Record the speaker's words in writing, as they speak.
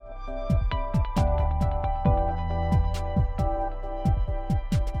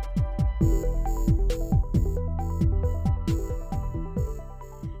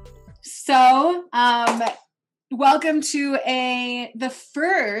So, welcome to the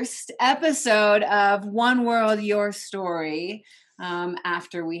first episode of One World, Your Story.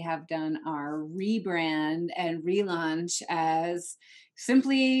 After we have done our rebrand and relaunch as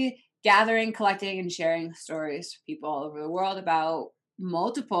simply gathering, collecting, and sharing stories for people all over the world about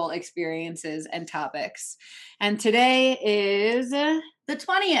multiple experiences and topics. And today is the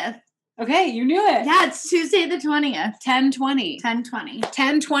 20th. Okay, you knew it. Yeah, it's Tuesday the 20th. 10/20. 10/20.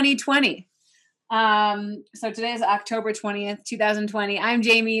 10/20/20. So today is October 20th, 2020. I'm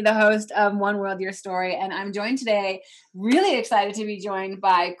Jamie, the host of One World, Your Story, and I'm joined today, really excited to be joined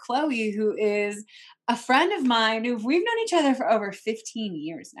by Chloe, who is a friend of mine who we've known each other for over 15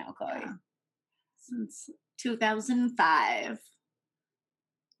 years now, Chloe. Yeah. Since 2005.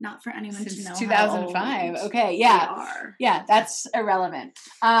 Not for anyone Since to know 2005. How old okay, yeah. we are. Yeah, that's irrelevant.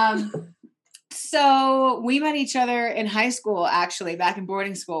 So we met each other in high school, actually, back in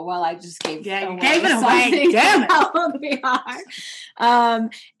boarding school. Well, I just gave it away. Damn it. How old we are.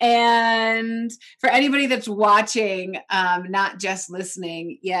 And for anybody that's watching, not just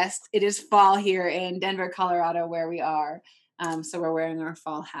listening, yes, it is fall here in Denver, Colorado, where we are. So we're wearing our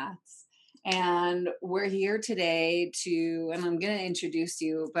fall hats. And we're here today and I'm going to introduce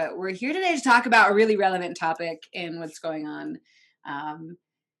you, but we're here today to talk about a really relevant topic in what's going on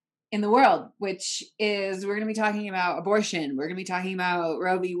in the world, which is we're going to be talking about abortion. We're going to be talking about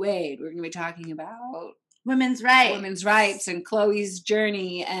Roe v. Wade. We're going to be talking about women's rights and Chloe's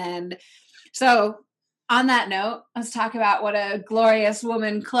journey. And so on that note, let's talk about what a glorious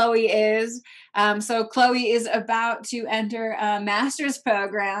woman Chloe is. So Chloe is about to enter a master's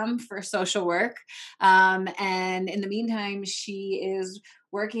program for social work. And in the meantime, she is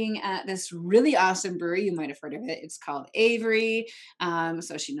working at this really awesome brewery. You might have heard of it. It's called Avery.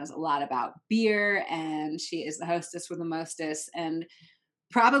 So she knows a lot about beer, and she is the hostess with the mostest and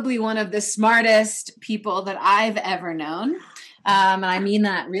probably one of the smartest people that I've ever known. And I mean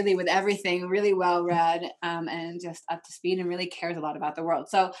that really with everything, really well read, and just up to speed, and really cares a lot about the world.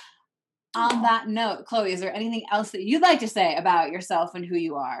 So on that note, Chloe, is there anything else that you'd like to say about yourself and who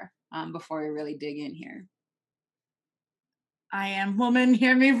you are before we really dig in here? I am woman,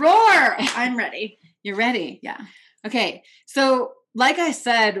 hear me roar. I'm ready. You're ready? Yeah. Okay. So like I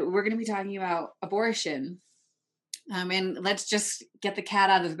said, we're going to be talking about abortion. And let's just get the cat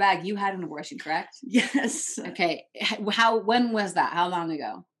out of the bag. You had an abortion, correct? Yes. Okay. When was that? How long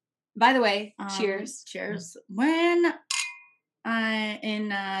ago? By the way, cheers. Cheers. When in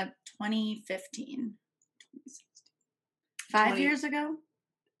 2015. 5 years ago?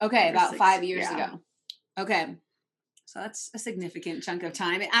 Okay, about 6, 5 years yeah. ago. Okay. So that's a significant chunk of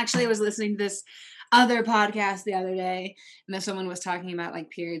time. Actually, I was listening to this other podcast the other day, and this woman was talking about like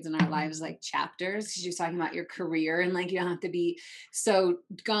periods in our lives, like chapters. She was talking about your career, and like you don't have to be so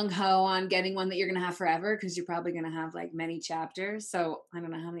gung-ho on getting one that you're going to have forever, because you're probably going to have like many chapters. So I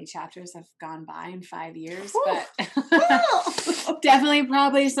don't know how many chapters have gone by in 5 years, but definitely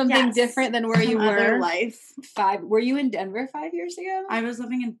probably something different than where you were. Life. Were you in Denver 5 years ago? I was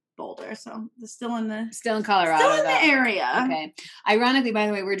living in Boulder, so still in Colorado. Still in the area. Okay. Ironically, by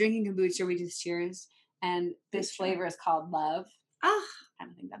the way, we're drinking kombucha. We just cheers, and this flavor is called Love. Oh, I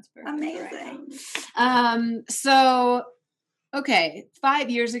don't think that's perfect. Amazing. Right. So, okay, 5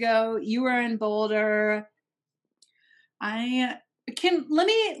 years ago, you were in Boulder.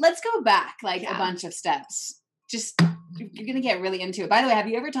 Let's go back a bunch of steps. Just you're gonna get really into it. By the way, have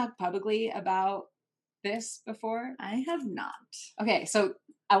you ever talked publicly about this before? I have not. Okay, so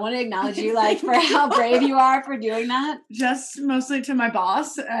I want to acknowledge you for how brave you are for doing that. Just mostly to my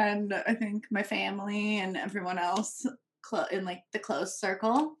boss, and I think my family and everyone else in the close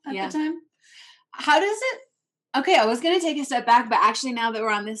circle at the time. How does it? Okay, I was going to take a step back, but actually now that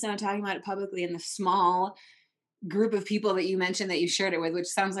we're on this and I'm talking about it publicly in the small group of people that you mentioned that you shared it with, which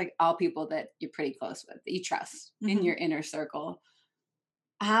sounds like all people that you're pretty close with, that you trust in your inner circle.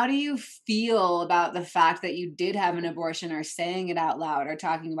 How do you feel about the fact that you did have an abortion, or saying it out loud, or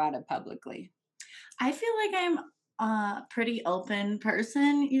talking about it publicly? I feel like I'm a pretty open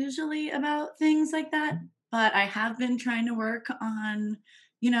person usually about things like that, but I have been trying to work on,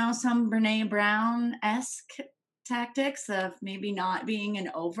 some Brene Brown-esque tactics of maybe not being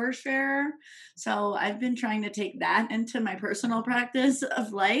an oversharer. So I've been trying to take that into my personal practice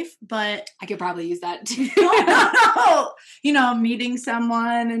of life, but I could probably use that too. Meeting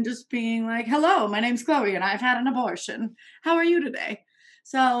someone and just being like, hello, my name's Chloe and I've had an abortion. How are you today?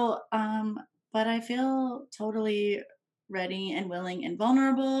 So, but I feel totally ready and willing and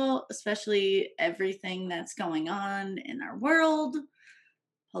vulnerable, especially everything that's going on in our world,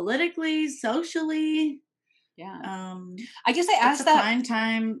 politically, socially. Yeah. Um, I guess I it's asked a that. fine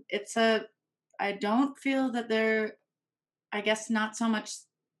time. I don't feel that they're, I guess not so much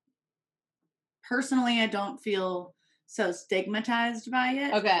personally, I don't feel so stigmatized by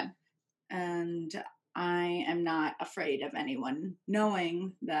it. Okay. And I am not afraid of anyone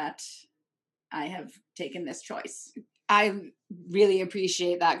knowing that I have taken this choice. I really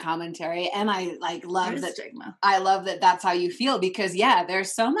appreciate that commentary, and I love that stigma. I love that that's how you feel, because yeah,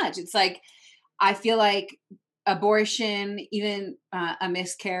 there's so much. It's like I feel like abortion, even a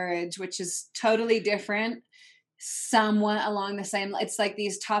miscarriage, which is totally different, somewhat along the same. It's like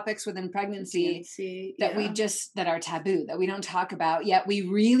these topics within pregnancy that that are taboo, that we don't talk about, yet we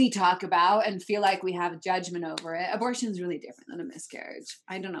really talk about and feel like we have judgment over it. Abortion is really different than a miscarriage.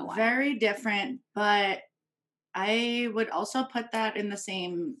 I don't know why. Very different, but I would also put that in the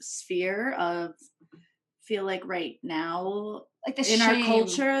same sphere of, feel like right now, Like the in our shame.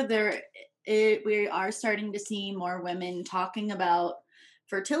 culture, we are starting to see more women talking about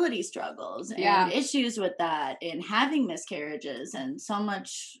fertility struggles Yeah. and issues with that, and having miscarriages, and so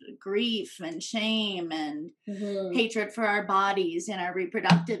much grief and shame and hatred for our bodies and our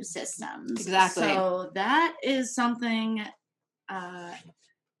reproductive systems. Exactly. So that is something,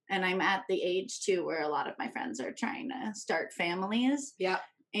 and I'm at the age too where a lot of my friends are trying to start families. Yeah.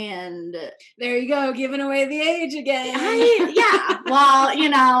 And there you go, giving away the age again. Yeah. Well, you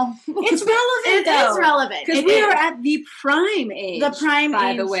know, it's relevant. It's relevant because we are at the prime age. The prime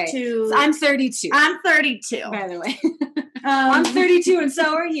by age the way. to. So I'm 32. I'm 32. By the way. I'm 32, and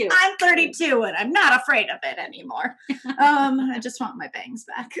so are you. I'm 32, and I'm not afraid of it anymore. I just want my bangs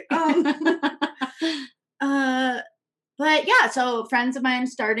back. But yeah, so friends of mine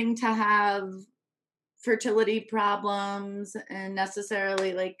starting to have fertility problems, and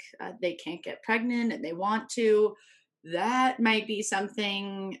necessarily they can't get pregnant and they want to. That might be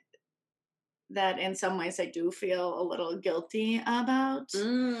something that in some ways I do feel a little guilty about.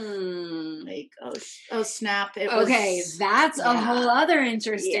 Like, oh snap. Okay, that's a whole other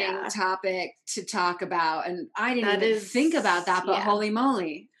interesting Yeah. topic to talk about. And I didn't That even is- think about that, but yeah. holy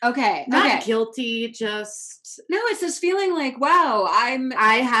moly. Okay. Not okay. guilty, just No, it's this feeling like, wow, I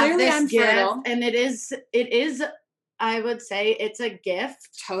have clearly this I'm gift, fertile. and it is I would say it's a gift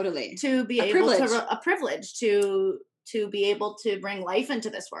Totally. to be A able privilege. to a privilege to be able to bring life into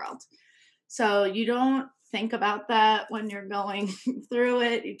this world. So you don't think about that when you're going through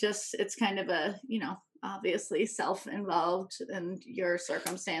it. It's kind of a, obviously self-involved in your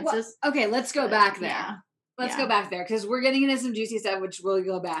circumstances. Well, okay, let's go back there. Yeah. Let's go back there, because we're getting into some juicy stuff, which we'll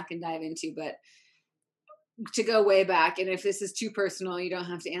go back and dive into. But to go way back, and if this is too personal, you don't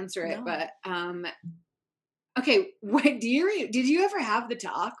have to answer it. No. But okay, did you ever have the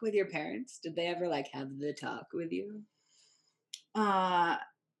talk with your parents? Did they ever have the talk with you?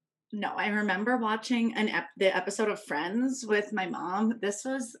 No, I remember watching the episode of Friends with my mom. This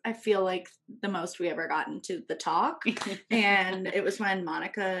was, I feel like, the most we ever got into the talk. And it was when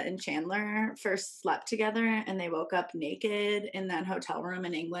Monica and Chandler first slept together, and they woke up naked in that hotel room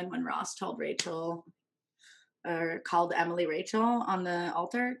in England when Ross told Rachel, or called Emily Rachel on the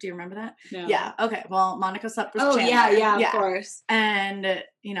altar. Do you remember that? No. Yeah. Okay. Well, Monica slept with Oh, Chandler. yeah, of course. And, it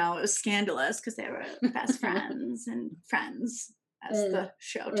was scandalous because they were best friends and friends, as the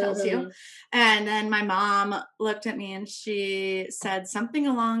show tells you. And then my mom looked at me and she said something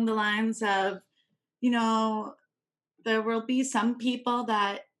along the lines of, there will be some people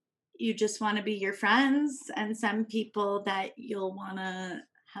that you just want to be your friends, and some people that you'll want to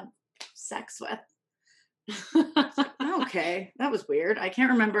have sex with. Okay, that was weird. I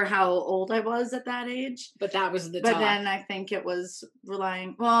can't remember how old I was at that age. But that was the But talk. then I think it was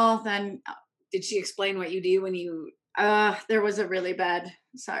relying. Well, then did she explain what you do when you? There was a really bad.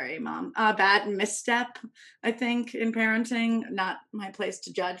 Sorry, Mom. Bad misstep, I think, in parenting. Not my place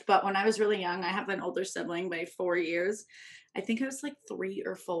to judge. But when I was really young, I have an older sibling by 4 years. I think I was 3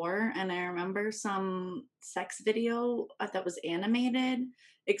 or 4, and I remember some sex video that was animated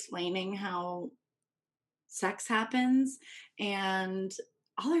explaining how sex happens, and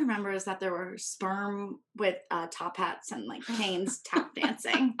all I remember is that there were sperm with top hats and canes tap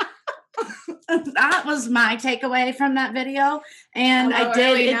dancing. That was my takeaway from that video. And it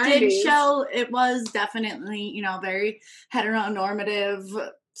did show it was definitely, very heteronormative,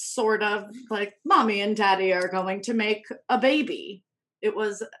 sort of mommy and daddy are going to make a baby. It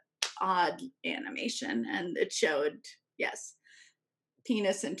was odd animation, and it showed, yes,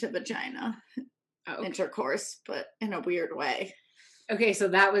 penis into vagina. Intercourse, but in a weird way. Okay, so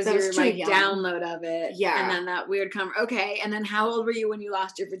that was your download of it. Yeah. And then that weird okay, and then how old were you when you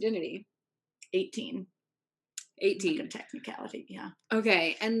lost your virginity? 18. 18. Like a technicality, yeah.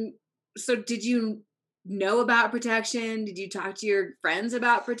 Okay, and so did you know about protection? Did you talk to your friends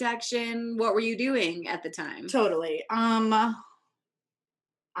about protection? What were you doing at the time? Totally.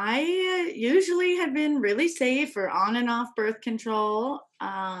 I usually had been really safe or on and off birth control.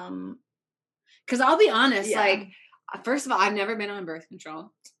 Because I'll be honest, Yeah. like, first of all, I've never been on birth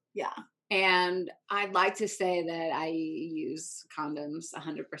control. Yeah. And I'd like to say that I use condoms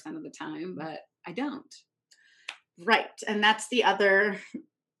 100% of the time, but I don't. Right. And that's the other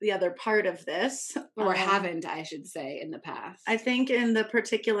part of this. Or haven't, I should say, in the past. I think in the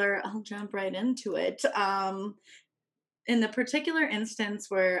particular, I'll jump right into it. In the particular instance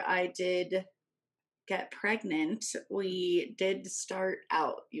where I did get pregnant, we did start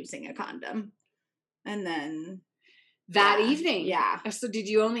out using a condom. And then that evening? Yeah. So did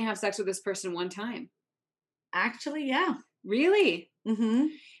you only have sex with this person one time? Actually, yeah. Really? Mm-hmm.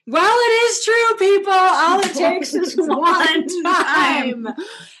 Well, it is true, people. All it takes is one time.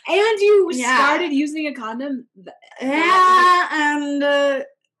 And you started using a condom? Yeah, and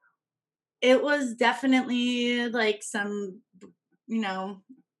it was definitely like some,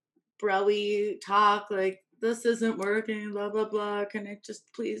 bro-y talk, like, this isn't working, blah, blah, blah. Can I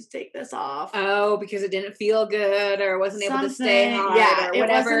just please take this off? Oh, because it didn't feel good or wasn't able to stay hard or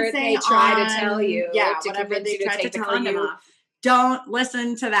whatever they try to tell you. Yeah, to whatever convince they you to try take to the tell condom you. off. Don't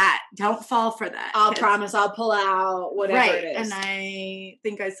listen to that. Don't fall for that. I'll promise I'll pull out whatever it is. And I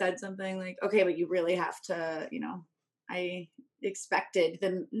think I said something like, okay, but you really have to, I expected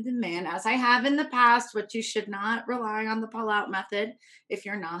the man, as I have in the past, which you should not rely on the pull-out method if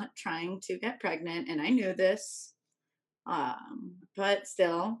you're not trying to get pregnant. And I knew this, but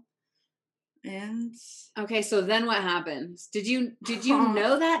still. And okay, so then what happens? Did you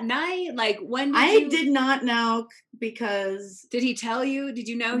know that night? Like, when I did not know, because did he tell you? Did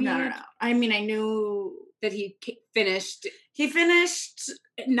you know he no. I mean, I knew that he finished. He finished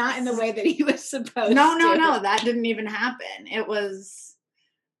not in the way that he was supposed to. No, that didn't even happen. It was,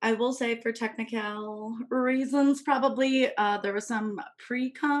 I will say, for technical reasons, probably, there was some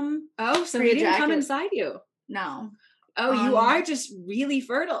pre-cum. Oh, so he didn't come inside you? No. Oh, you are just really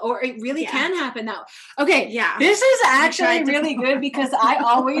fertile, or it really can happen now. Okay, yeah. This is actually really good, because I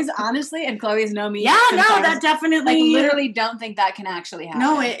always, honestly, and Chloe's know me. Yeah, no, that definitely. I literally don't think that can actually happen.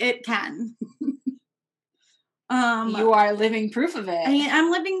 No, it can. You are living proof of it. I'm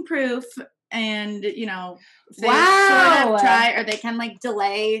living proof, and if they wow. sort of try, or they can like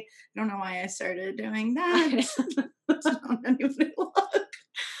delay. I don't know why I started doing that. Don't even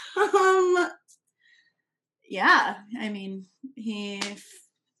look. Yeah, I mean, he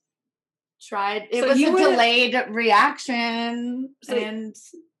tried. It was a delayed reaction, so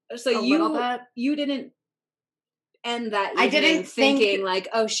you didn't end that evening I didn't thinking like,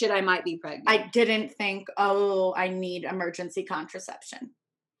 oh shit, I might be pregnant. I didn't think, oh, I need emergency contraception.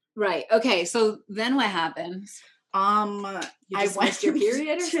 Right. Okay. So then what happens? I went your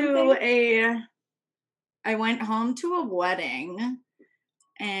period or something? I went home to a wedding,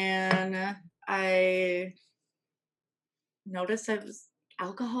 and I noticed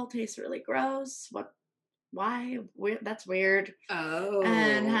alcohol tastes really gross. Why? That's weird. Oh.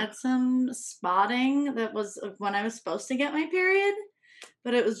 And had some spotting that was when I was supposed to get my period,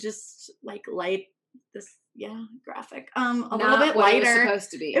 but it was just like light. Graphic. A little bit lighter. It was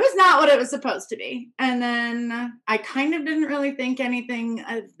supposed to be. It was not what it was supposed to be. And then I kind of didn't really think anything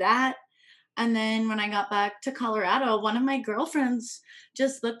of that. And then when I got back to Colorado, one of my girlfriends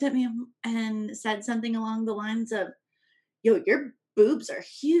just looked at me and said something along the lines of, yo, your boobs are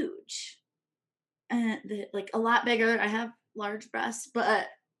huge. And like a lot bigger. I have large breasts, but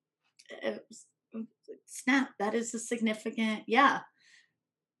it was, snap, that is a significant, yeah.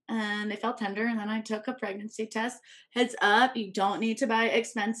 And I felt tender, and then I took a pregnancy test. Heads up, you don't need to buy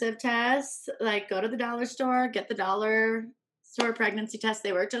expensive tests. Like, go to the dollar store, get the dollar store pregnancy test.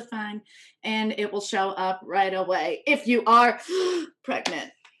 They work just fine, and it will show up right away if you are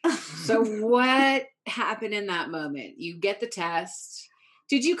pregnant. So what happened in that moment? You get the test.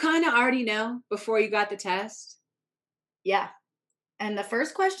 Did you kind of already know before you got the test? Yeah. And the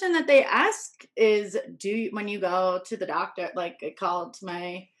first question that they ask is, when you go to the doctor, like I called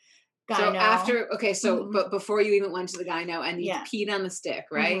my gyno. But before you even went to the gyno, and you peed on the stick,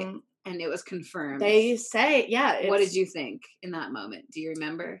 right? Mm-hmm. And it was confirmed. They say, what did you think in that moment? Do you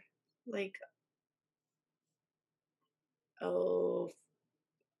remember? Like,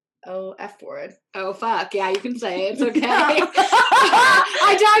 F word. Oh, fuck. Yeah, you can say it. It's okay.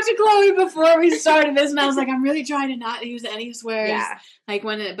 I talked to Chloe before we started this, and I was like, I'm really trying to not use any swears. Yeah. Like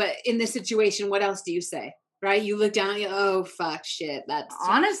but in this situation, what else do you say? right? You look down, oh, fuck, shit, that's...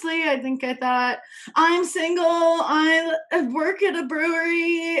 Honestly, I think I thought, I'm single, I work at a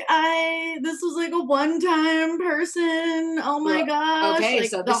brewery, this was like a one-time person, oh my gosh. Okay, like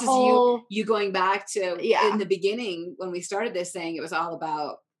so the this is whole, you going back to Yeah. in the beginning when we started this, saying it was all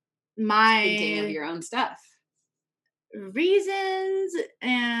about thinking of my your own stuff. reasons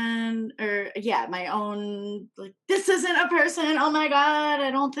my own, like, this isn't a person, oh my god, I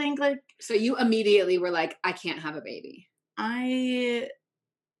don't think, like, So you immediately were like, I can't have a baby. I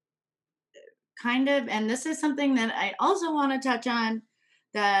kind of, and this is something that I also want to touch on,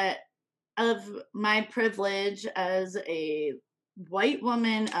 that of my privilege as a white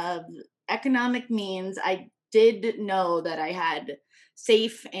woman of economic means, I did know that I had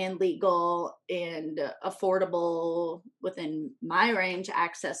safe and legal and affordable, within my range,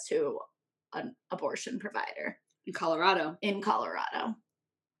 access to an abortion provider In Colorado. in Colorado.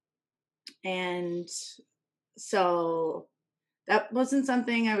 And so that wasn't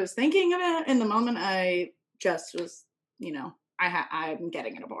something I was thinking about in the moment. I just was, I'm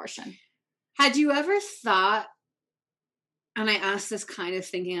getting an abortion. Had you ever thought, and I asked this kind of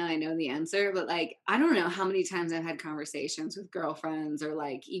thinking I know the answer, but like, I don't know how many times I've had conversations with girlfriends or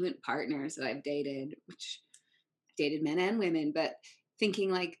like even partners that I've dated, which I've dated men and women, but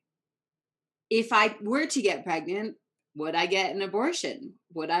thinking like, if I were to get pregnant, would I get an abortion?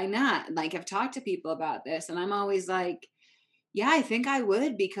 Would I not? Like, I've talked to people about this, and I'm always like, yeah, I think I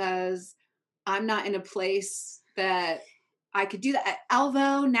would, because I'm not in a place that I could do that.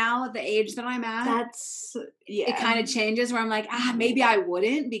 Although now at the age that I'm at, it kind of changes where I'm like, maybe I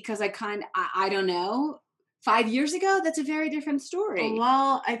wouldn't, because I don't know. 5 years ago, that's a very different story.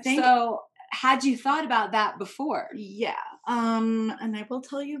 Well, I think so. Had you thought about that before? Yeah. And I will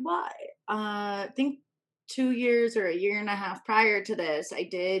tell you why. I think 2 years or a year and a half prior to this, I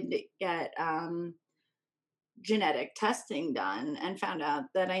did get genetic testing done and found out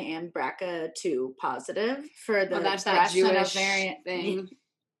that I am BRCA2 positive for the that's that breast and Jewish ovarian thing.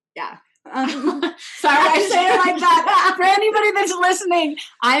 Yeah. Sorry, I say it like that. For anybody that's listening,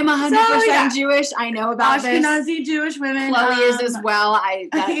 I am 100% Jewish. I know about Ashkenazi this. Jewish women. Chloe is as well.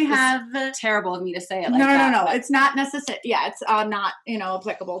 That I have terrible of me to say it like that. No. It's not necessary. Yeah, it's not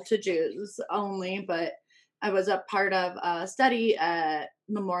applicable to Jews only. But I was a part of a study at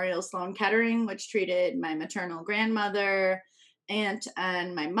Memorial Sloan Kettering, which treated my maternal grandmother, aunt,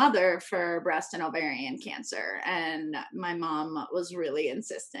 and my mother for breast and ovarian cancer. And my mom was really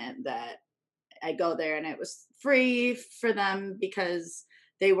insistent that I go there, and it was free for them because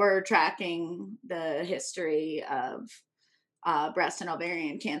they were tracking the history of breast and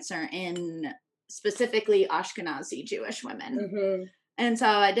ovarian cancer in specifically Ashkenazi Jewish women. Mm-hmm. And so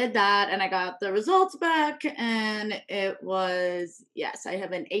I did that, and I got the results back, and it was, yes, I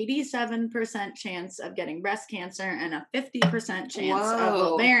have an 87% chance of getting breast cancer and a 50% chance of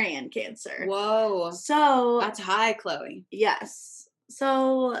ovarian cancer. Whoa. So that's high, Chloe. Yes.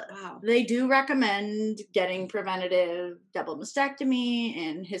 So they do recommend getting preventative double mastectomy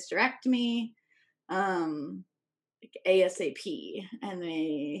and hysterectomy, like ASAP. And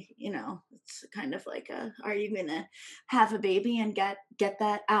they, it's kind of like are you gonna have a baby and get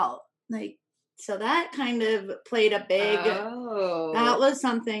that out? Like, so that kind of played a big, that was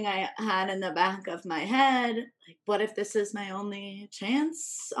something I had in the back of my head. Like, what if this is my only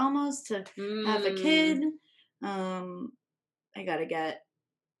chance almost to have a kid? I got to get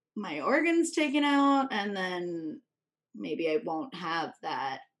my organs taken out, and then maybe I won't have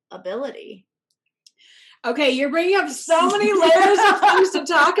that ability. Okay, you're bringing up so many layers of things to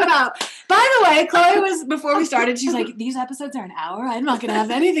talk about. By the way, Chloe was, before we started, she's like, these episodes are an hour? I'm not going to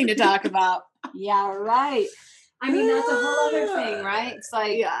have anything to talk about. Yeah, right. I mean, that's a whole other thing, right? It's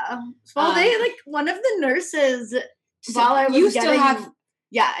like... Yeah. Well, they, like, one of the nurses, while I was you still have...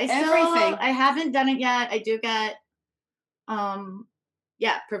 Yeah, everything. I haven't done it yet. I do get...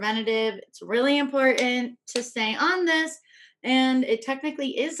 preventative. It's really important to stay on this, and it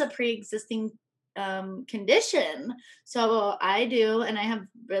technically is a pre-existing condition. So I do, and I have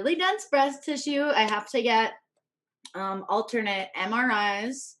really dense breast tissue. I have to get alternate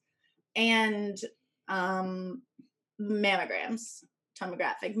MRIs and mammograms,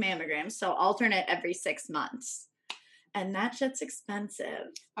 tomographic mammograms. So alternate every 6 months. And that shit's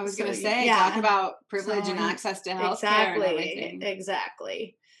expensive. I was going to say, talk about privilege and access to healthcare and everything.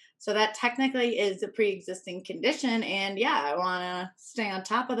 Exactly. So that technically is a pre-existing condition. And I want to stay on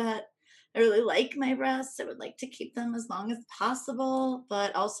top of that. I really like my breasts. I would like to keep them as long as possible.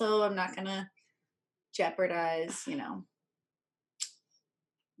 But also, I'm not going to jeopardize,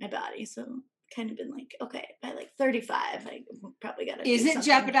 my body. So kind of been like, okay, by like 35, I probably got to. Is it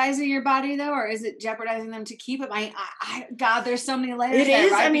jeopardizing your body though, or is it jeopardizing them to keep it? God, there's so many layers. It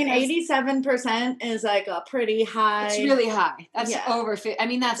is. Right? I mean, 87% is like a pretty high. It's really high. That's over. I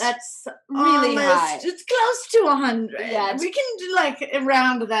mean, that's really almost, high. It's close to 100. Yeah, we can like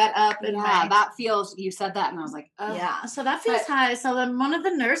round that up. That feels. You said that, and I was like, oh. Yeah. So that feels high. So then one of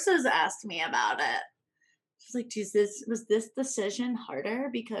the nurses asked me about it. She's like, was this decision harder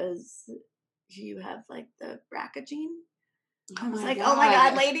because you have like the BRCA gene? I was like, oh my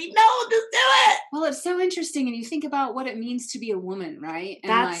God, lady, no, just do it. Well, it's so interesting. And you think about what it means to be a woman, right? And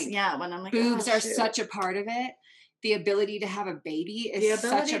that's, when I'm like, boobs are such a part of it. The ability to have a baby is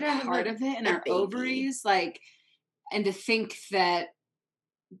such a part of it. And our ovaries, and to think that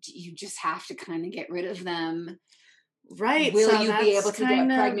you just have to kind of get rid of them. Right. Will you be able to get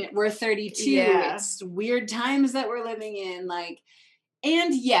pregnant? We're 32. Yeah. It's weird times that we're living in.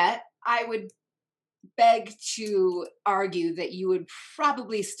 And yet I would beg to argue that you would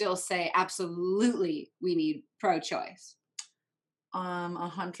probably still say, absolutely, we need pro-choice.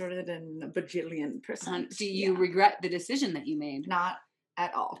 100 and a bajillion %. Do you regret the decision that you made? Not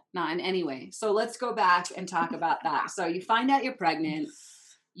at all. Not in any way. So let's go back and talk about that. So you find out you're pregnant.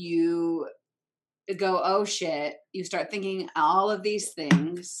 You go, oh shit. You start thinking all of these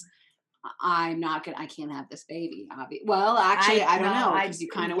things. I can't have this baby. Well, actually, I don't know, because you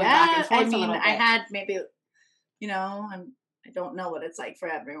kind of went back and forth a little bit. I had maybe, I don't know what it's like for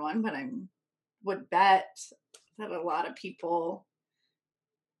everyone, but I would bet that a lot of people,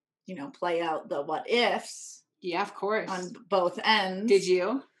 play out the what ifs. Yeah, of course. On both ends. Did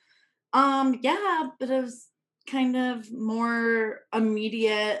you? Yeah, but it was kind of more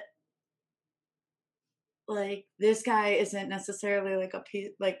immediate. Like, this guy isn't necessarily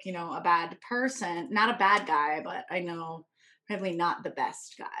a bad person, not a bad guy, but I know probably not the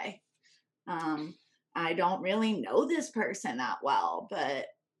best guy. I don't really know this person that well, but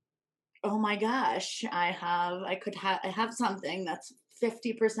oh my gosh, I have something that's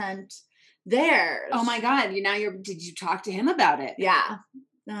 50% theirs. Oh my God. Did you talk to him about it? Yeah.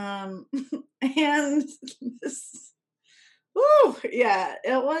 And this, yeah,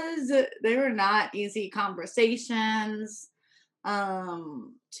 they were not easy conversations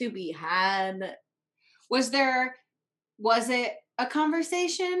to be had. Was it a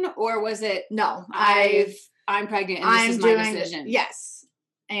conversation, or was it, no, I'm pregnant and this is my decision? Yes.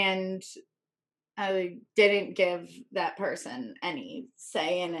 And I didn't give that person any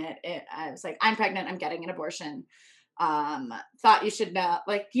say in it. I was like, I'm pregnant, I'm getting an abortion. Thought you should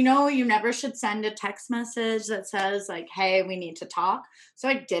know, you never should send a text message that says hey, we need to talk. So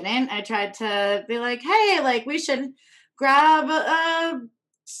I didn't. I tried to be like, hey, we should grab a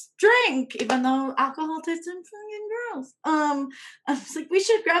drink, even though alcohol tastes fucking gross. I was like, we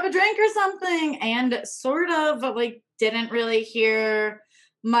should grab a drink or something, and sort of didn't really hear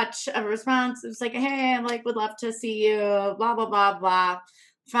much of a response. It was like, hey, would love to see you, blah blah blah blah.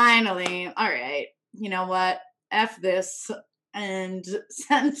 Finally, all right, you know what? F this, and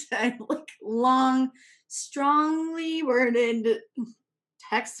sent a long, strongly worded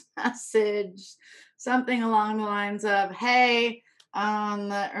text message, something along the lines of, hey,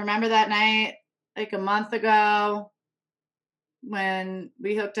 remember that night a month ago when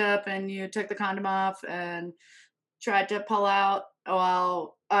we hooked up and you took the condom off and tried to pull out?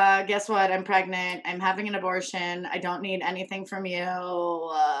 Well, guess what? I'm pregnant. I'm having an abortion. I don't need anything from you,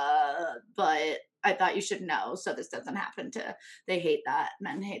 but I thought you should know so this doesn't happen they hate that.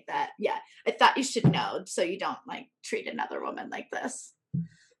 Men hate that. Yeah. I thought you should know so you don't treat another woman like this.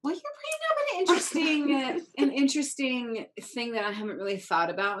 Well, you're bringing up an interesting thing that I haven't really thought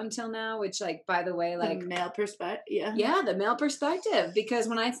about until now, which by the way, the male perspective. Yeah. Yeah. The male perspective, because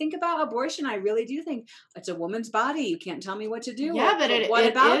when I think about abortion, I really do think it's a woman's body. You can't tell me what to do. Yeah. But what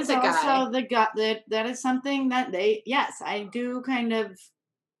about the guy? Also the guy that is something that I do kind of,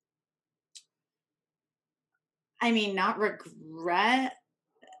 not regret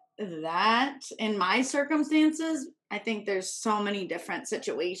that in my circumstances. I think there's so many different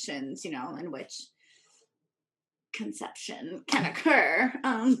situations, in which conception can occur.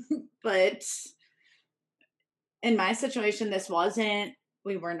 But in my situation,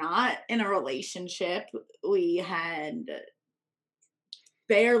 we were not in a relationship. We had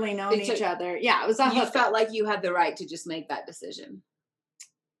barely known each other. Yeah, it was you felt like you had the right to just make that decision.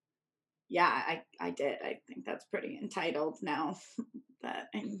 Yeah, I did. I think that's pretty entitled now that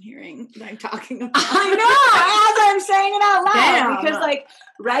I'm talking about. I know, as I'm saying it out loud. Damn. Because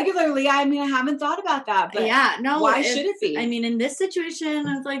regularly, I haven't thought about that. But yeah, no. Why should it be? In this situation,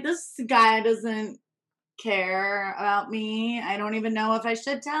 it's this guy doesn't care about me. I don't even know if I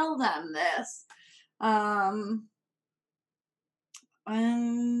should tell them this.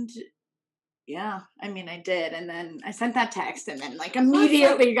 And yeah, I mean, I did. And then I sent that text and then like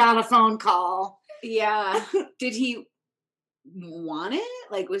immediately got a phone call. Yeah. Did he want it?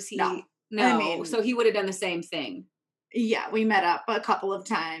 Like, was he? No. No. I mean, so he would have done the same thing. Yeah, we met up a couple of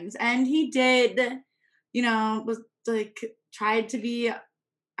times and he did, was like, tried to be,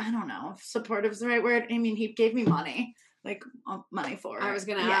 I don't know if supportive is the right word. I mean, he gave me money, like money for it. I was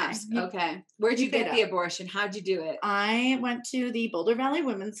going to ask. Okay. Where'd you get the abortion? How'd you do it? I went to the Boulder Valley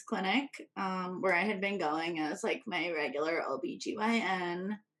Women's Clinic, where I had been going as like my regular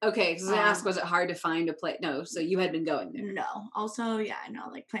OBGYN. Okay, so I asked, was it hard to find a place? No, so you had been going there. No. Also, yeah, I know,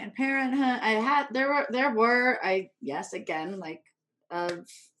 like Planned Parenthood. Again, like of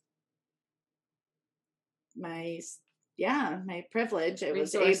my privilege. I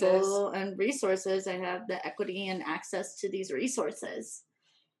was able and resources. I have the equity and access to these resources.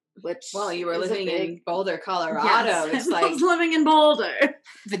 You were living in Boulder, Colorado. Yes, it's I was living in Boulder.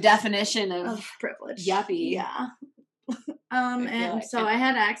 The definition of privilege. Yuppie. Yeah. I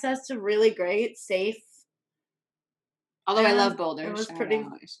had access to really great, safe. Although I love Boulder. It was pretty.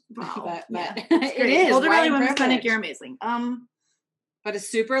 But it is. Boulder Valley Women's Clinic, you're amazing. But it's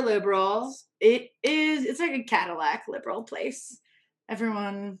super liberal. It is. It's like a Cadillac liberal place.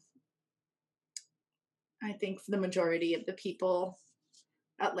 Everyone, I think the majority of the people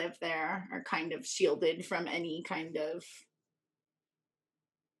that live there are kind of shielded from any kind of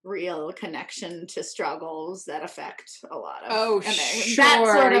real connection to struggles that affect a lot of sure. That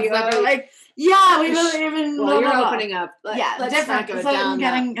sort of like we believe in. Well, you're opening up. Let's different. Not go down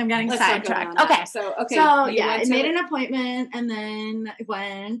I'm getting sidetracked. Okay. So I made an appointment and then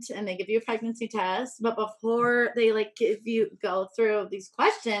went and they give you a pregnancy test, but before they like go through these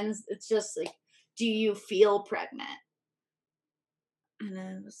questions, it's just like, do you feel pregnant? And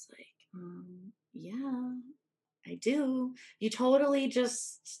I was like, yeah. I do. You totally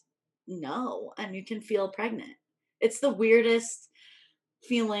just know, and you can feel pregnant. It's the weirdest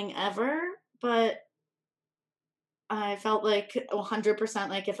feeling ever, but I felt like 100%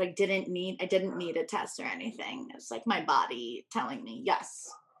 like if I didn't need a test or anything. It's like my body telling me, yes,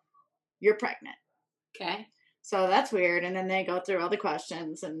 you're pregnant. Okay. So that's weird. And then they go through all the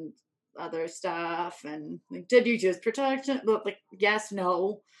questions and other stuff. And like, did you choose protection? Like, yes,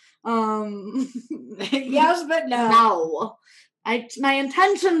 no. Yes, but no. No. My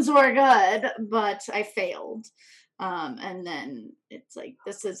intentions were good, but I failed. And then it's like,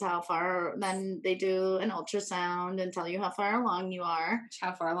 this is how far, then they do an ultrasound and tell you how far along you are.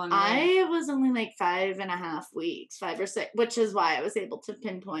 How far along? I was only like 5.5 weeks, 5 or 6, which is why I was able to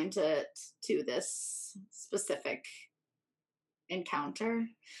pinpoint it to this specific encounter.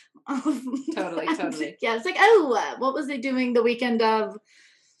 Totally. Yeah, it's like, what was I doing the weekend of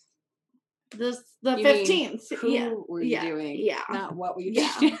the 15th? Who were you doing? Yeah. Not what were you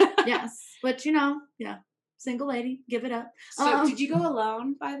doing? Yes. But single lady, give it up. So did you go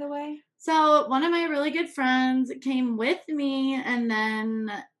alone, by the way? So one of my really good friends came with me, and then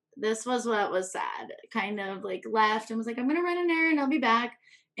this was what was sad. Kind of like left and was like, I'm going to run an errand, I'll be back.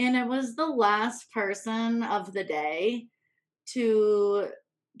 And it was the last person of the day to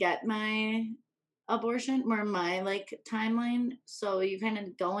get my abortion or my like timeline. So you kind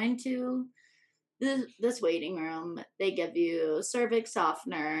of go into this waiting room. They give you cervix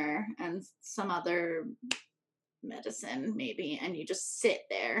softener and some other medicine maybe, and you just sit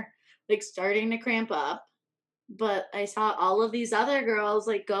there like starting to cramp up. But I saw all of these other girls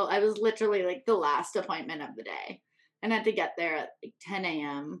like go. I was literally like the last appointment of the day and had to get there at like 10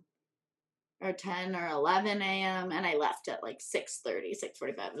 a.m. or 10 or 11 a.m. and I left at like 6:30,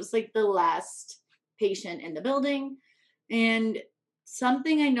 6:45. It was like the last patient in the building. And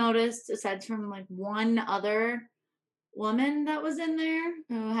something I noticed, aside from like one other woman that was in there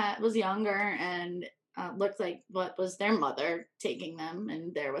who was younger and looked like what was their mother taking them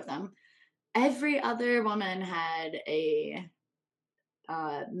and there with them, every other woman had a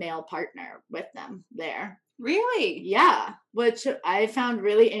male partner with them there. Really? Yeah, which I found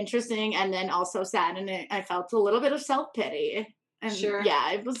really interesting and then also sad, and I felt a little bit of self-pity. And sure.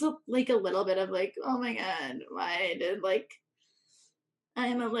 Yeah, it was like a little bit of like, oh my God, why did like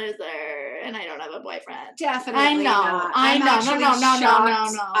I'm a loser and I don't have a boyfriend. Definitely. I know. Not. I know. No.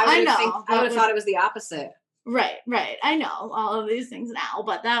 I would have thought it was the opposite. Right. I know all of these things now,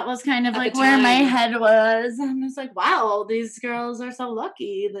 but that was kind of like where my head was. And it's like, wow, these girls are so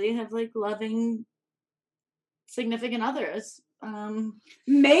lucky. They have like loving significant others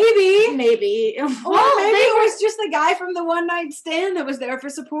Maybe. Maybe. Well, maybe it was just the guy from the one night stand that was there for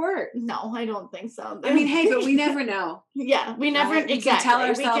support. No, I don't think so. I mean, hey, but we never know. Yeah, we never Right? We exactly. can tell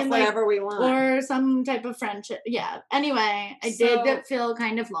ourselves whatever we want. Or some type of friendship. Yeah. Anyway, I did feel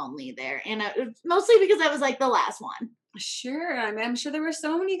kind of lonely there. And mostly because I was like the last one. Sure. I'm sure there were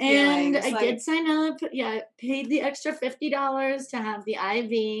so many feelings. And I did sign up. Yeah, paid the extra $50 to have the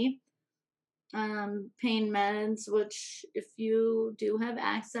IV pain meds, which if you do have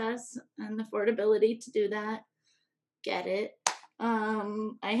access and affordability to do that, get it.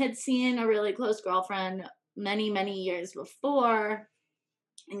 I had seen a really close girlfriend many years before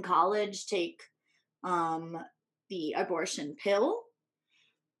in college take the abortion pill,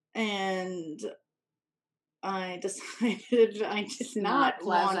 and I decided I did not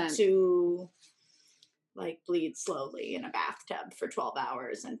want to like bleed slowly in a bathtub for 12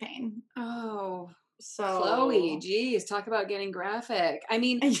 hours in pain. Oh, so Chloe, geez, talk about getting graphic. I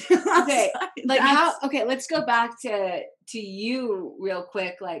mean, okay, like how? Okay, let's go back to you real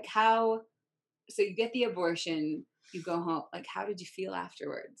quick. Like how? So you get the abortion, you go home. Like how did you feel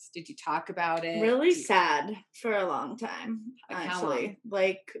afterwards? Did you talk about it? Really sad for a long time. Like actually,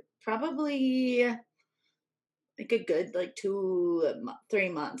 like probably like a good like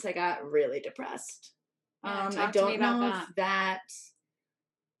 2-3 months. I got really depressed. I don't know if that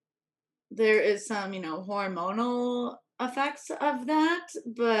there is some, hormonal effects of that,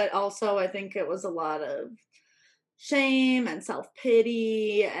 but also I think it was a lot of shame and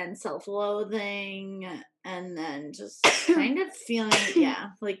self-pity and self-loathing, and then just kind of feeling,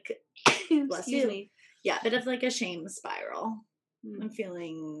 like, bless you. Yeah, a bit of like a shame spiral. I'm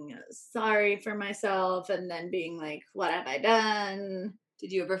feeling sorry for myself and then being like, what have I done?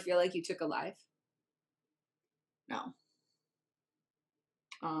 Did you ever feel like you took a life? No.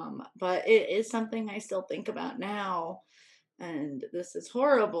 But it is something I still think about now. And this is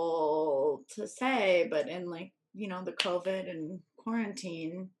horrible to say, but in like, the COVID and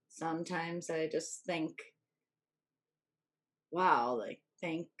quarantine, sometimes I just think, wow, like,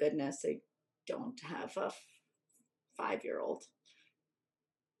 thank goodness I don't have a 5-year-old.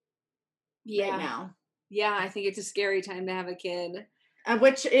 Yeah. Right now. Yeah, I think it's a scary time to have a kid.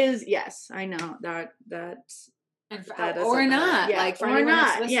 Which is, yes, I know that or not. Yeah, like for anyone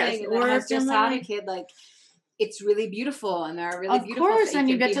that's listening or has just had a kid, like it's really beautiful, and there are really beautiful things. Of course, and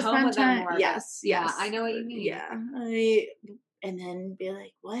you get to spend time. More, yes, yeah, I know what you mean. Yeah, and then be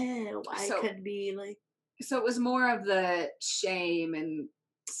like, well, I could be like. So it was more of the shame and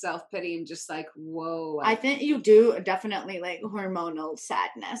self-pity and just like, whoa. I think you do definitely like hormonal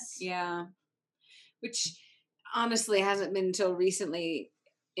sadness. Yeah. Which honestly hasn't been until recently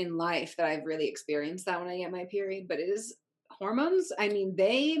in life that I've really experienced that when I get my period, but it is hormones. I mean,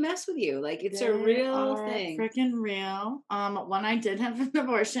 they mess with you. Like it's a real thing. Freaking real. When I did have an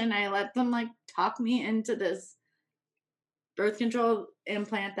abortion, I let them like talk me into this birth control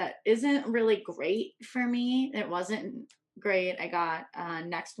implant that isn't really great for me. It wasn't great. I got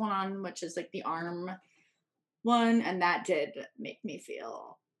Nexplanon, which is like the arm one, and that did make me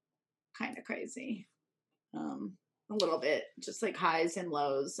feel kind of crazy. A little bit, just like highs and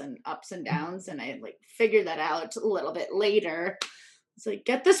lows and ups and downs, and I like figured that out a little bit later. It's like,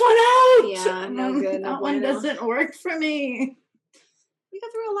 get this one out. Yeah, no good. That one doesn't work for me. We go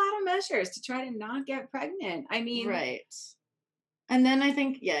through a lot of measures to try to not get pregnant. I mean, right. And then I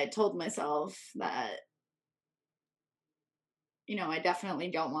think, I told myself that, I definitely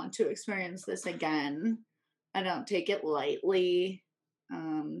don't want to experience this again. I don't take it lightly.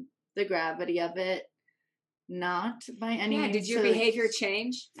 The gravity of it. Not by any means. Did your behavior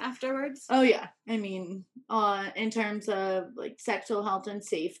change afterwards? Oh yeah. I mean, in terms of like sexual health and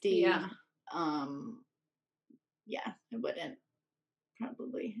safety. Yeah. I wouldn't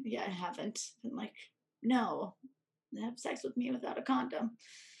probably. Yeah, I haven't been like, no, have sex with me without a condom.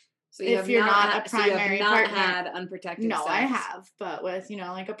 So if you're not a primary partner, had unprotected sex. I have, but with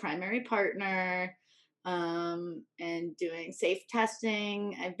like a primary partner, and doing safe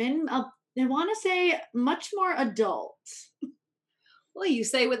testing. I've been I want to say much more adult. Well, you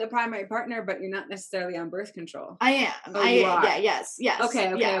say with a primary partner, but you're not necessarily on birth control. I am. Oh, you are. Yeah. Yes.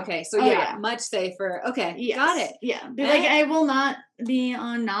 Okay. So much safer. Okay. Yes. Got it. Yeah. But like, I will not be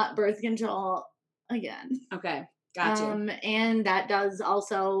on not birth control again. Okay. Gotcha. And that does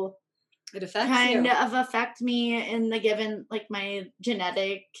also it affects kind of affect me in the given like my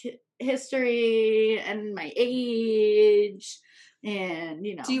genetic history and my age. And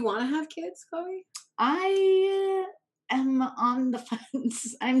do you want to have kids, Chloe? I am on the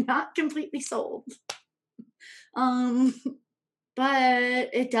fence. I'm not completely sold. But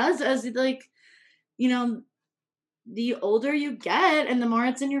it does, as like, the older you get and the more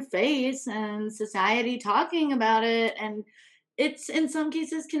it's in your face and society talking about it, and it's in some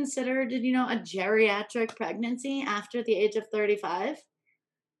cases considered, a geriatric pregnancy after the age of 35.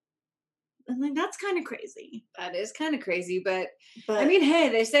 I'm like, that's kind of crazy. That is kind of crazy, but I But mean, hey,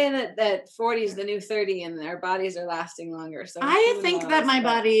 they say that 40 is the new 30 and our bodies are lasting longer. So I who think that knows, my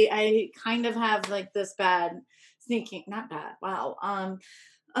but body, I kind of have like this bad sneaking, not bad, wow,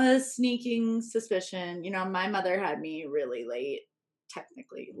 a sneaking suspicion. My mother had me really late,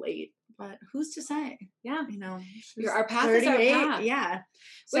 technically late, but who's to say? yeah, She's our path is our 38. path. Yeah.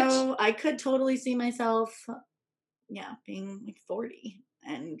 Which So I could totally see myself, yeah, being like 40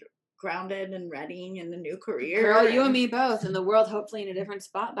 and grounded and ready in a new career. girl, you and And me both, and the world hopefully in a different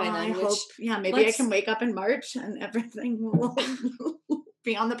spot by I then. Which hope, yeah, maybe I let's can wake up in March and everything will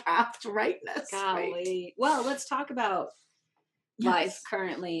be on the path to rightness. Right? golly. Well, let's talk about life Yes.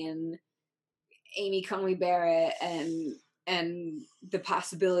 currently and Amy Coney Barrett and the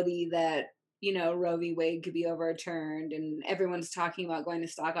possibility that Roe v. Wade could be overturned, and everyone's talking about going to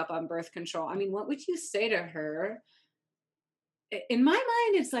stock up on birth control. I mean, what would you say to her? In my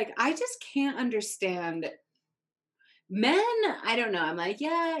mind, it's like I just can't understand men. I don't know. I'm like,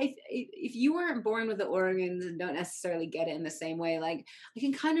 yeah, if you weren't born with the organs and don't necessarily get it in the same way, like I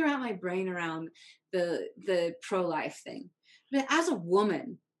can kind of wrap my brain around the pro-life thing, but as a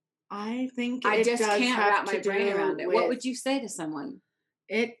woman, I think I it just does can't have wrap my to brain do around it. What with would you say to someone?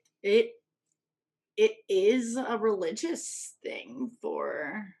 it. It is a religious thing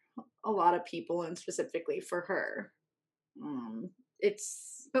for a lot of people, and specifically for her.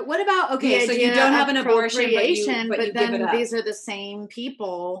 It's But what about, the okay, so you idea don't have of an abortion, but you procreation, but but you give it then up. these are the same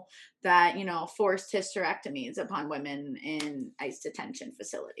people that forced hysterectomies upon women in ICE detention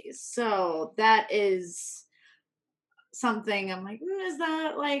facilities. So that is something I'm like, is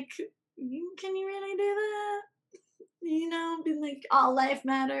that like, can you really do that? Be like, all life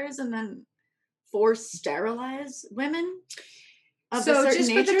matters, and then force sterilize women of a So certain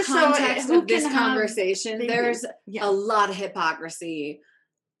just for the nature. So context who of this can have conversation, babies? there's Yeah. a lot of hypocrisy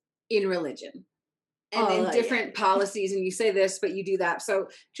in religion and in Oh, different yeah. policies, and you say this but you do that. So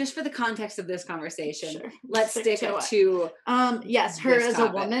just for the context of this conversation, Sure. let's stick to it. to Yes, her this as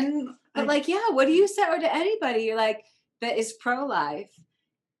topic. a woman. But like, yeah, what do you say to anybody you're like that is pro-life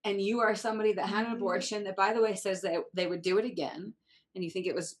and you are somebody that had an abortion that, by the way, says that they would do it again, and you think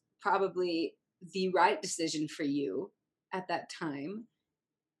it was probably the right decision for you at that time?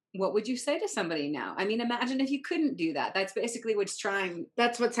 What would you say to somebody now? I mean, imagine if you couldn't do that. That's basically what's trying.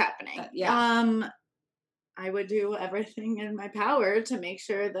 That's what's happening. Yeah. I would do everything in my power to make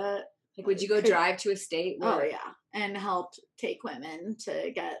sure that, Like, would you go drive to a state where? Oh yeah, and help take women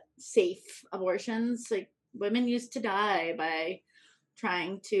to get safe abortions. Like, women used to die by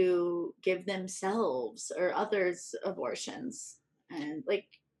trying to give themselves or others abortions, and like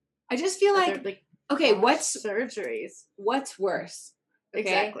I just feel other, like okay, botched surgeries? what's worse? Okay?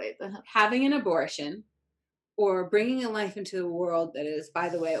 Exactly. Having an abortion or bringing a life into the world that is, by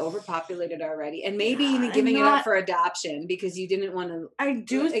the way, overpopulated already, and maybe Yeah, even giving it up for adoption because you didn't want to. I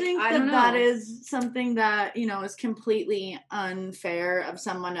do think that is something that, is completely unfair of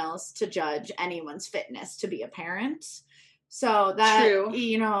someone else to judge anyone's fitness to be a parent. So that,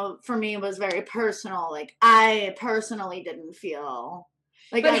 True. For me was very personal. Like, I personally didn't feel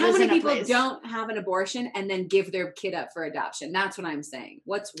like But I how was many in a people place. don't have an abortion and then give their kid up for adoption? That's what I'm saying.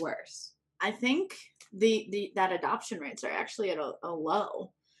 What's worse? I think that adoption rates are actually at a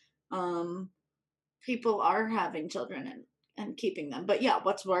low. People are having children and keeping them. But yeah,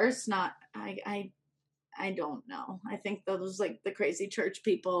 what's worse? Not I don't know. I think those, like, the crazy church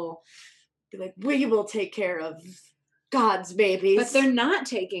people be like, we will take care of God's babies. But they're not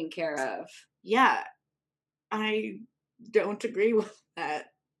taken care of. Yeah. I don't agree with that.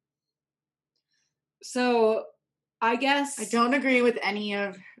 So I guess I don't agree with any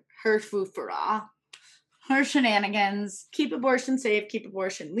of her foofara, her shenanigans. Keep abortion safe, keep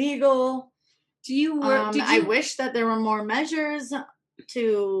abortion legal. I wish that there were more measures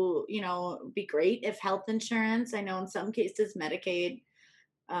to, be great if health insurance. I know in some cases Medicaid,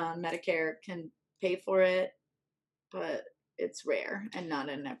 Medicare can pay for it, but it's rare and not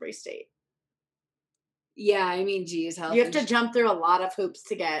in every state. Yeah, I mean, geez, you have to jump through a lot of hoops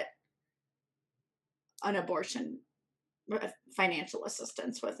to get an abortion, financial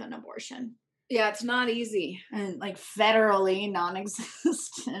assistance with an abortion. Yeah, it's not easy. And like federally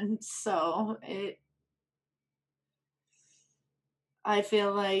non-existent. So I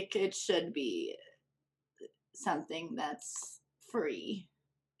feel like it should be something that's free.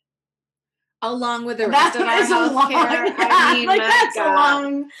 along with the rest of our healthcare. I mean, like my that's God.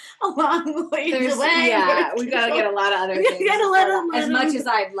 a long ways away. Yeah, we gotta get a lot of other things. As much as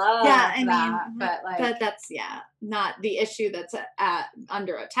I'd love but that's not the issue that's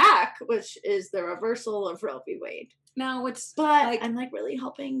under attack, which is the reversal of Roe v. Wade. No, it's I'm really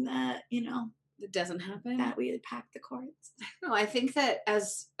hoping that it doesn't happen. That we pack the courts. No, I think that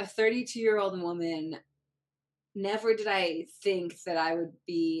as a 32-year-old woman, never did I think that I would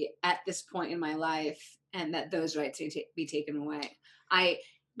be at this point in my life and that those rights would be taken away. I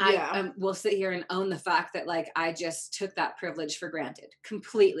will sit here and own the fact that I just took that privilege for granted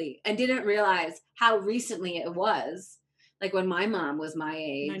completely and didn't realize how recently it was. Like when my mom was my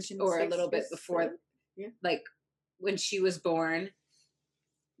age or a little bit before, when she was born,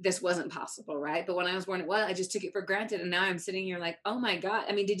 this wasn't possible, right? But when I was born, I just took it for granted. And now I'm sitting here like, oh my God.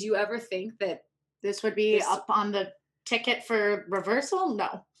 I mean, did you ever think that this would be up on the ticket for reversal?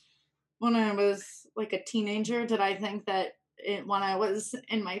 No. When I was a teenager, did I think that when I was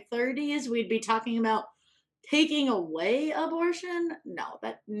in my 30s, we'd be talking about taking away abortion? No,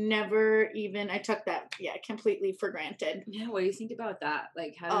 that never even, I took that, completely for granted. Yeah, what do you think about that?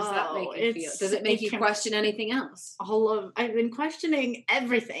 How does that make you feel? Does it make you question anything else? I've been questioning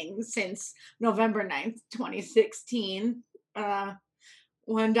everything since November 9th, 2016.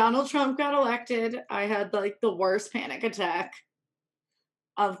 When Donald Trump got elected, I had the worst panic attack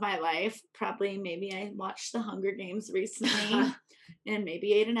of my life. Maybe I watched the Hunger Games recently and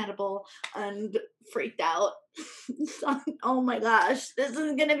maybe ate an edible and freaked out. Oh my gosh, this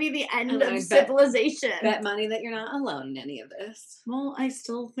is going to be the end of civilization. Bet money that you're not alone in any of this. Well, I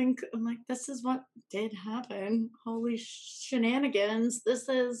still think this is what did happen. Holy shenanigans. This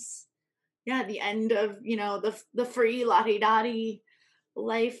is, the end of, the free la-di-da-di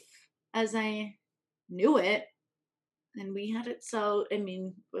life as I knew it. And we had it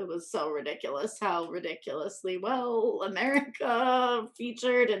it was so ridiculous how ridiculously well America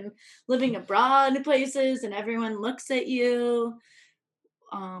featured and living abroad places, and everyone looks at you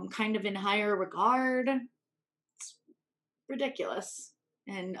kind of in higher regard. It's ridiculous.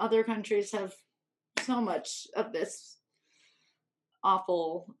 And other countries have so much of this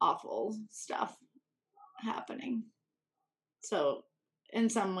awful, awful stuff happening. So in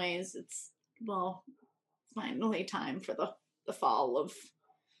some ways it's finally time for the fall of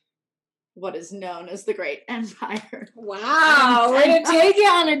what is known as the Great Empire. Wow, we're going to take you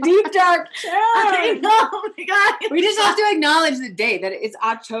on a deep, dark turn. I know, oh my God. We just have to acknowledge the date, that it's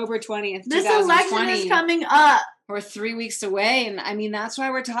October 20th, this 2020. Election is coming up. We're 3 weeks away, and I mean, that's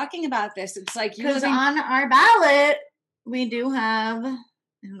why we're talking about this. It's because on our ballot, we do have, I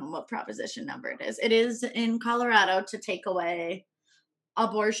don't know what proposition number it is. It is in Colorado to take away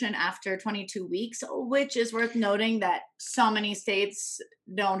abortion after 22 weeks, which is worth noting that so many states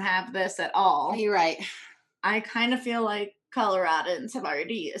don't have this at all. You're right. I kind of feel like Coloradans have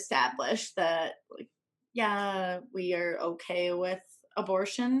already established that, we are okay with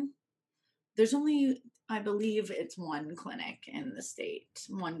abortion. There's only, I believe it's one clinic in the state,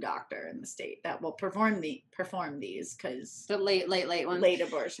 one doctor in the state that will perform these, because the late one, late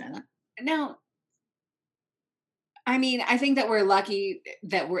abortion. Now, I mean, I think that we're lucky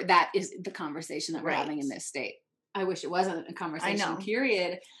that that is the conversation that we're having in this state. I wish it wasn't a conversation,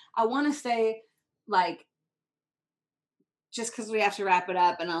 period. I want to say, just because we have to wrap it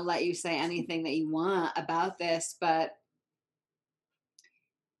up, and I'll let you say anything that you want about this, but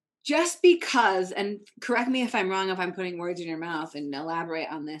just because, and correct me if I'm wrong, if I'm putting words in your mouth, and elaborate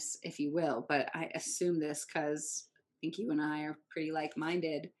on this if you will, but I assume this because I think you and I are pretty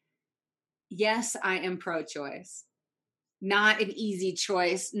like-minded. Yes, I am pro-choice. Not an easy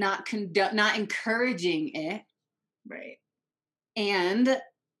choice, not encouraging it. Right. And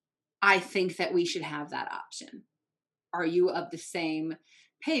I think that we should have that option. Are you of the same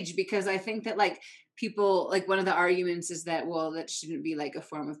page? Because I think that people, one of the arguments is that, that shouldn't be a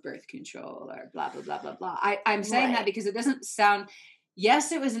form of birth control or blah, blah, blah, blah, blah. I'm saying that because it doesn't sound,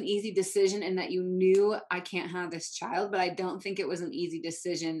 yes, it was an easy decision in that you knew I can't have this child, but I don't think it was an easy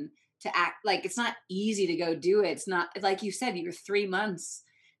decision to act. It's not easy to go do it. It's not, like you said, you're 3 months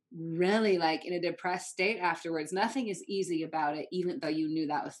really in a depressed state afterwards. Nothing is easy about it, even though you knew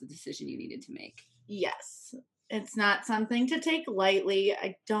that was the decision you needed to make. Yes. It's not something to take lightly.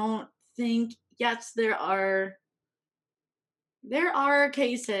 I don't think, yes, there are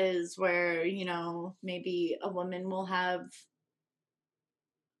cases where, maybe a woman will have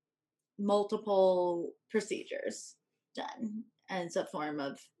multiple procedures done as a form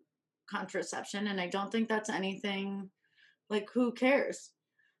of contraception, and I don't think that's anything, who cares?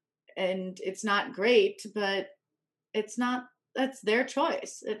 And it's not great, but it's not that's their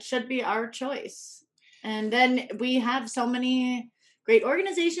choice. It should be our choice. And then we have so many great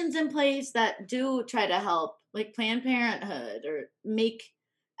organizations in place that do try to help, like Planned Parenthood, or make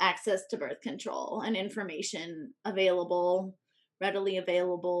access to birth control and information available, readily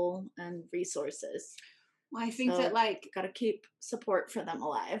available, and resources. Well, I think that So, like, got to keep support for them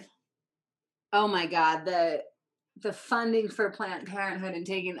alive. oh my God, the funding for Planned Parenthood and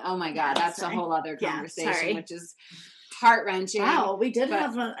taking, oh my God, Yeah, that's a sorry. whole other Yeah, conversation, sorry. which is heart wrenching. Wow, But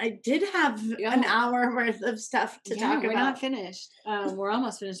I did have an yo, hour worth of stuff to yeah, talk we're not about. finished. We're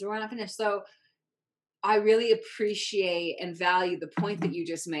almost finished. We're not finished. So I really appreciate and value the point that you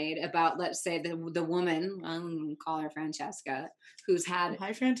just made about, let's say, the woman, I'm call her Francesca, who's Oh, had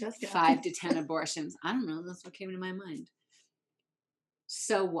hi, Francesca. 5 to 10 abortions. I don't know. That's what came to my mind.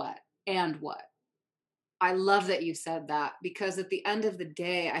 So what? And what? I love that you said that, because at the end of the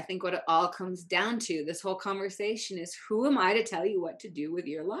day, I think what it all comes down to, this whole conversation, is who am I to tell you what to do with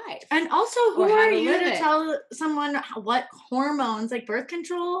your life And also, or who how are to you live to it? tell someone what hormones, like birth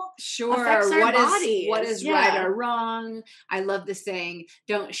control, affects Sure, our what bodies? is right Yeah. or wrong? I love the saying,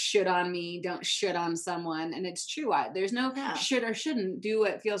 "Don't shit on me, don't shit on someone," and it's true. There's no Yeah. should or shouldn't. Do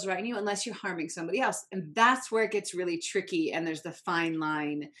what feels right in you, unless you're harming somebody else, and that's where it gets really tricky. And there's the fine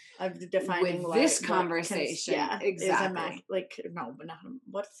line Of defining with this what conversation. is Exactly. like, no, but not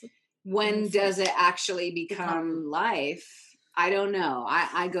what's When does it actually become. become life? I don't know.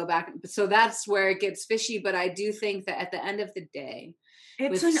 I go back. So that's where it gets fishy. But I do think that at the end of the day,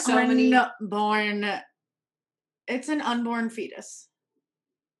 It's with an so many, unborn fetus.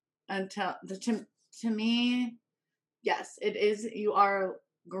 Until to me, yes, it is. You are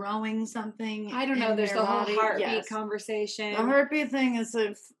growing something I don't know, in there's your the whole body. heartbeat Yes, the conversation. heartbeat thing is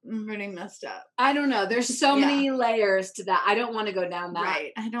pretty messed up. I don't know. There's so Yeah, many layers to that. I don't want to go down that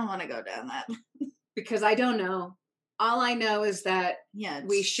right. I don't want to go down that. because I don't know. All I know is that Yeah, it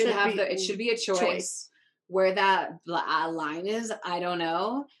we should should have be it should be a choice. choice. Where that line is, I don't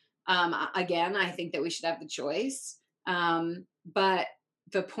know. Again, I think that we should have the choice. But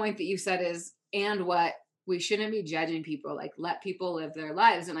the point that you said is, and what, we shouldn't be judging people. Like, let people live their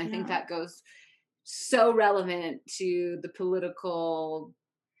lives. And I think Yeah, that goes so relevant to the political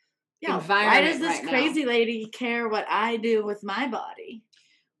yeah. Why does environment this right now. crazy lady care what I do with my body?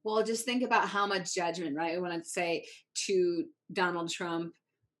 Well, just think about how much judgment, right? I want to say to Donald Trump,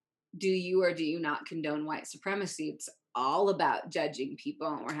 do you or do you not condone white supremacy? It's all about judging people.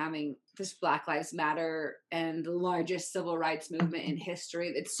 And we're having this Black Lives Matter and the largest civil rights movement in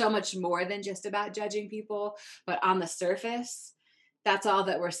history. It's so much more than just about judging people. But on the surface, that's all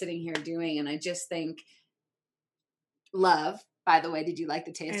that we're sitting here doing. And I just think love, by the way, did you like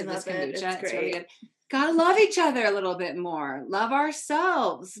the I taste of this love it. It's kombucha? It's really great. good. Gotta love each other a little bit more. Love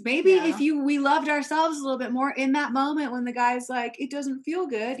ourselves. Maybe if Yeah. we loved ourselves a little bit more in that moment when the guy's like, it doesn't feel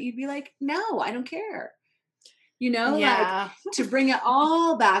good, you'd be like, no, I don't care. Like, Yeah. to bring it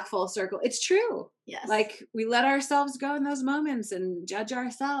all back full circle. It's true. Yes. Like, we let ourselves go in those moments and judge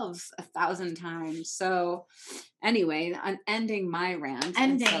ourselves 1,000 times. So anyway, I'm ending my rant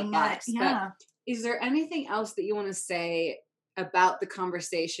and soapbox. Yeah. But is there anything else that you want to say about the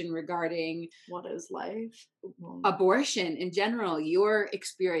conversation regarding What is life? Well, abortion in general, your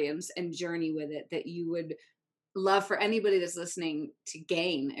experience and journey with it, that you would love for anybody that's listening to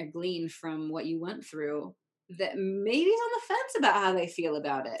gain or glean from what you went through, that maybe is on the fence about how they feel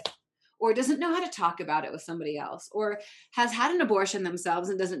about it, or doesn't know how to talk about it with somebody else, or has had an abortion themselves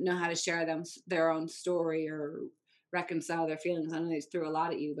and doesn't know how to share their own story or reconcile their feelings? I know they threw a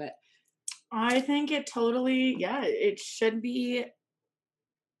lot at you, but I think it totally, yeah, it should be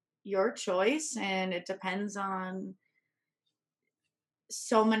your choice, and it depends on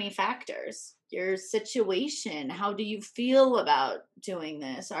so many factors. Your situation, how do you feel about doing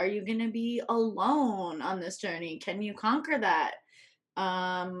this? Are you going to be alone on this journey? Can you conquer that?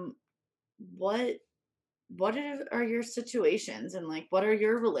 Um what are your situations, and like what are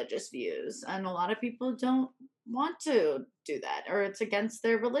your religious views? And a lot of people don't want to do that, or it's against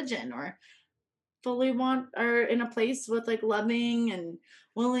their religion, or fully want are in a place with like loving and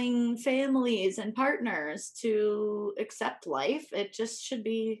willing families and partners to accept life. It just should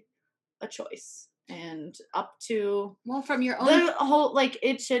be a choice, and up to well, from your own, the whole, like,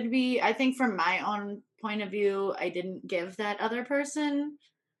 it should be, I think from my own point of view, I didn't give that other person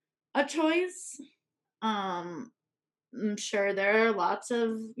a choice. I'm sure there are lots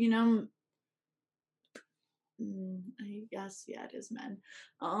of, I guess, yeah, it is men.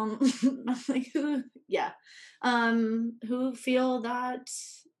 Like who feel that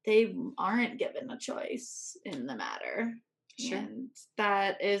they aren't given a choice in the matter. sure. And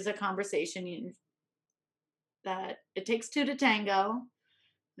that is a conversation that it takes two to tango,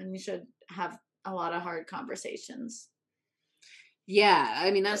 and you should have a lot of hard conversations. Yeah,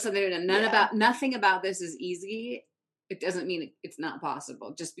 I mean, that's something. Nothing about this is easy. It doesn't mean it's not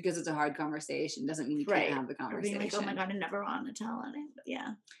possible. Just because it's a hard conversation doesn't mean you can't have the conversation. Or being like, oh my God, I never want to tell anyone. But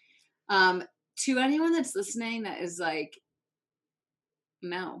yeah. To anyone that's listening that is like,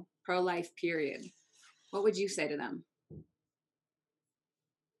 no, pro-life, period. What would you say to them?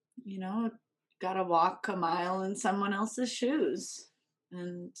 You know, gotta walk a mile in someone else's shoes.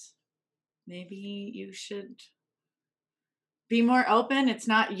 And maybe you should be more open. It's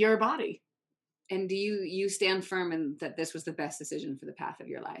not your body. And do you stand firm in that this was the best decision for the path of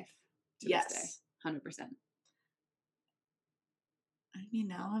your life? Yes. 100%. I mean,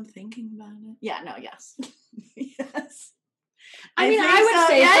 now I'm thinking about it. Yeah, no, yes. Yes. I mean, I would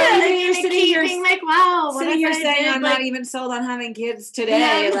say, yeah, you're sitting here being like, wow, sitting here saying I'm not even sold on having kids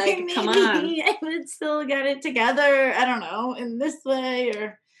today. Yeah, like, come on. I would still get it together. I don't know, in this way,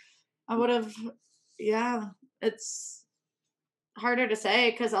 or I would have, yeah, it's harder to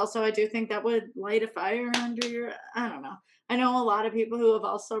say because also I do think that would light a fire under your, I don't know. I know a lot of people who have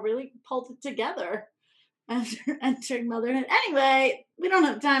also really pulled it together after entering motherhood. Anyway, we don't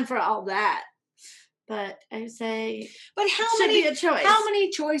have time for all that. But I say, but how many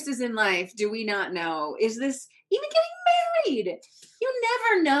choices in life do we not know? Is this even getting married? You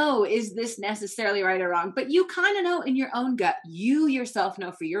never know, is this necessarily right or wrong? But you kind of know in your own gut. You yourself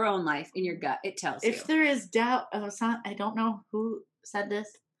know for your own life in your gut. It tells you. If there is doubt, I don't know who said this.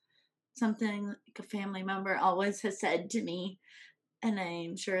 Something like a family member always has said to me, and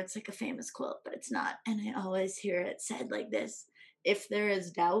I'm sure it's like a famous quote, but it's not. And I always hear it said like this: if there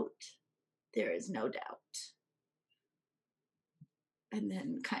is doubt, there is no doubt. And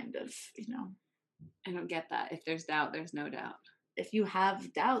then kind of, I don't get that. If there's doubt, there's no doubt. If you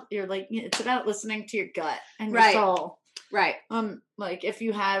have doubt, you're like, it's about listening to your gut and your soul. Right. Like if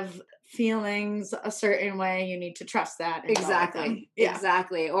you have feelings a certain way, you need to trust that. Exactly. Yeah.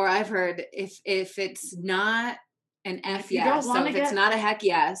 Exactly. Or I've heard if it's not an F yes, so if it's not a heck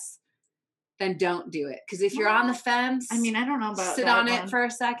yes, then don't do it. Because if you're on the fence, I mean, I don't know about sit on it for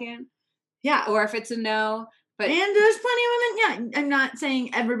a second. Yeah. Or if it's a no. But and there's plenty of women, I'm not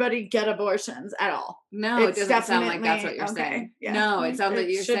saying everybody get abortions at all. No, it doesn't sound like that's what you're saying. Yeah. No, it sounds like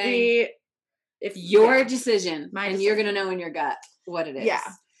you're saying if your decision and you're going to know in your gut what it is. Yeah.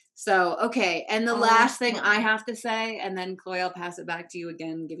 So, okay. And the last thing I have to say, and then Chloe, I'll pass it back to you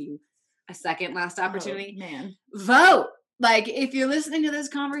again, give you a second last opportunity. Oh, man. Vote. Like if you're listening to this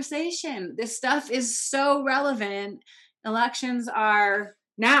conversation, this stuff is so relevant. Elections are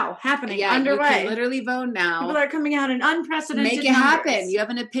now happening, underway. You can literally vote now. People are coming out in unprecedented Make it happen. You have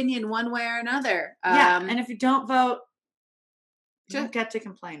an opinion one way or another. And if you don't vote, you don't get to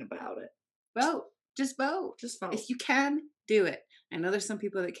complain about it. Vote. Just vote. Just vote. If you can, do it. I know there's some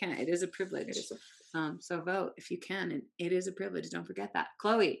people that can't. It is a privilege. So vote if you can. And it is a privilege. Don't forget that.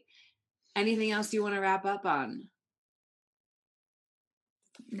 Chloe, anything else you want to wrap up on?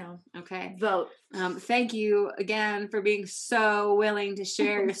 No. Okay. Vote. Thank you again for being so willing to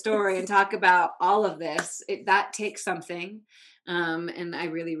share your story and talk about all of this. That takes something. And I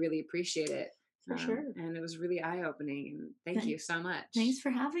really, really appreciate it. For sure. And it was really eye-opening. And thank you so much. Thanks for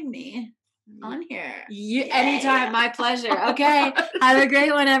having me on here. Anytime. My pleasure. Okay. Have a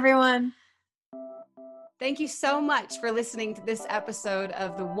great one, everyone. Thank you so much for listening to this episode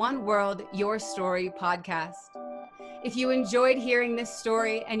of the One World, Your Story podcast. If you enjoyed hearing this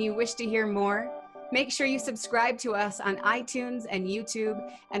story and you wish to hear more, make sure you subscribe to us on iTunes and YouTube,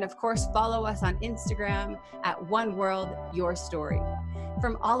 and of course, follow us on Instagram at One World, Your Story.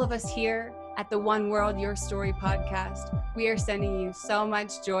 From all of us here at the One World, Your Story podcast, we are sending you so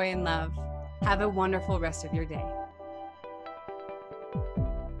much joy and love. Have a wonderful rest of your day.